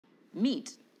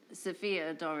Meet Sophie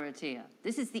Dorothea.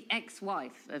 This is the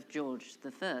ex-wife of George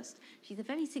I. She's a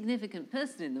very significant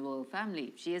person in the royal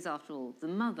family. She is, after all, the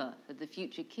mother of the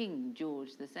future king, George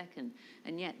II.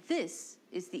 And yet this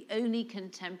is the only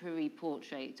contemporary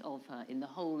portrait of her in the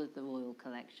whole of the royal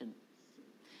collection.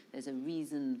 There's a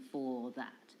reason for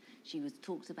that. She was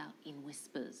talked about in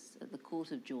whispers at the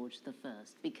court of George I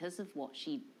because of what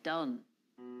she'd done.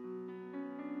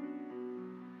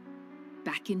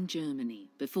 Back in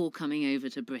Germany, before coming over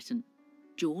to Britain,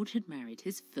 George had married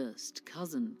his first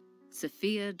cousin,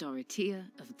 Sophie Dorothea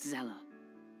of Celle.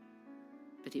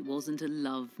 But it wasn't a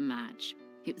love match.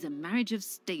 It was a marriage of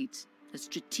state, a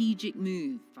strategic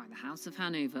move by the House of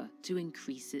Hanover to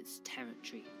increase its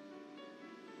territory.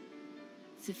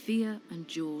 Sophia and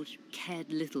George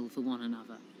cared little for one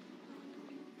another.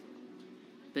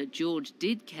 But George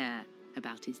did care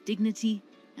about his dignity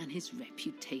and his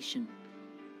reputation.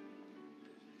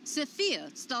 Sophia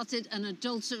started an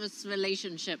adulterous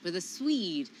relationship with a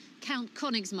Swede, Count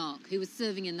Königsmark, who was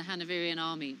serving in the Hanoverian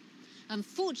army.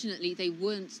 Unfortunately, they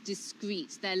weren't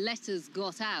discreet. Their letters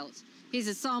got out. Here's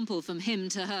a sample from him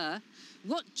to her.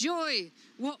 "What joy,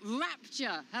 what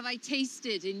rapture have I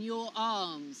tasted in your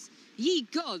arms? Ye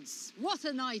gods, what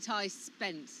a night I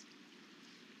spent."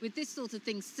 With this sort of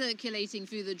thing circulating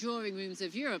through the drawing rooms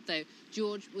of Europe, though,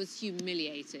 George was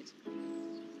humiliated.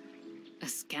 A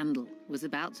scandal was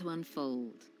about to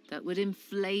unfold that would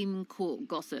inflame court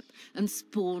gossip and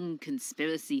spawn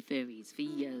conspiracy theories for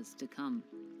years to come.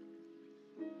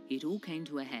 It all came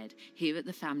to a head here at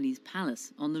the family's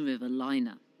palace on the River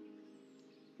Liner.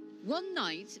 One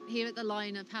night, here at the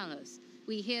Liner Palace,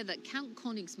 we hear that Count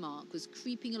Königsmark was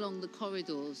creeping along the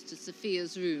corridors to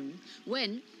Sophia's room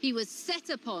when he was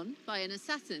set upon by an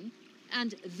assassin.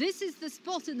 And this is the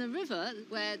spot in the river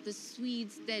where the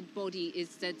Swede's dead body is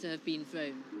said to have been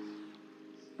thrown.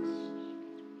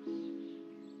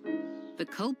 The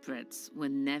culprits were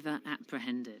never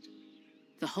apprehended.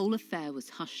 The whole affair was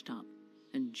hushed up,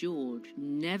 and George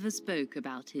never spoke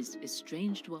about his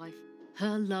estranged wife,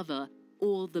 her lover,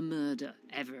 or the murder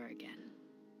ever again.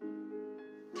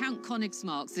 Count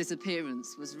Königsmark's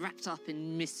disappearance was wrapped up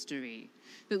in mystery,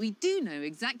 but we do know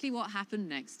exactly what happened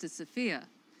next to Sophia.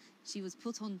 She was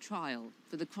put on trial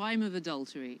for the crime of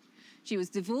adultery. She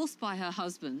was divorced by her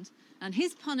husband, and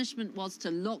his punishment was to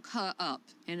lock her up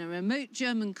in a remote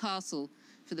German castle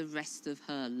for the rest of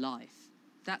her life.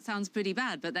 That sounds pretty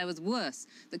bad, but there was worse.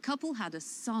 The couple had a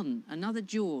son, another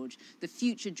George, the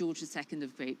future George II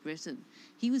of Great Britain.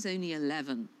 He was only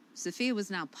 11. Sophia was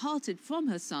now parted from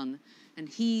her son, and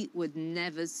he would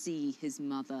never see his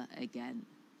mother again.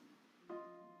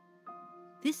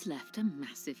 This left a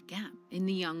massive gap in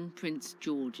the young Prince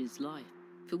George's life,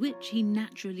 for which he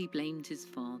naturally blamed his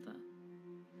father.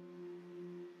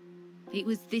 It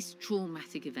was this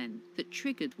traumatic event that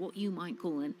triggered what you might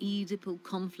call an Oedipal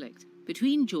conflict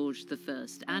between George I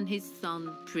and his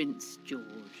son, Prince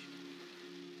George.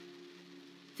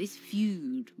 This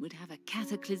feud would have a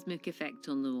cataclysmic effect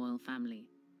on the royal family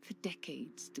for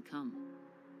decades to come.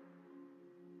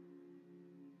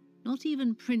 Not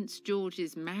even Prince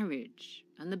George's marriage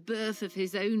and the birth of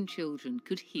his own children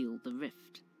could heal the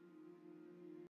rift.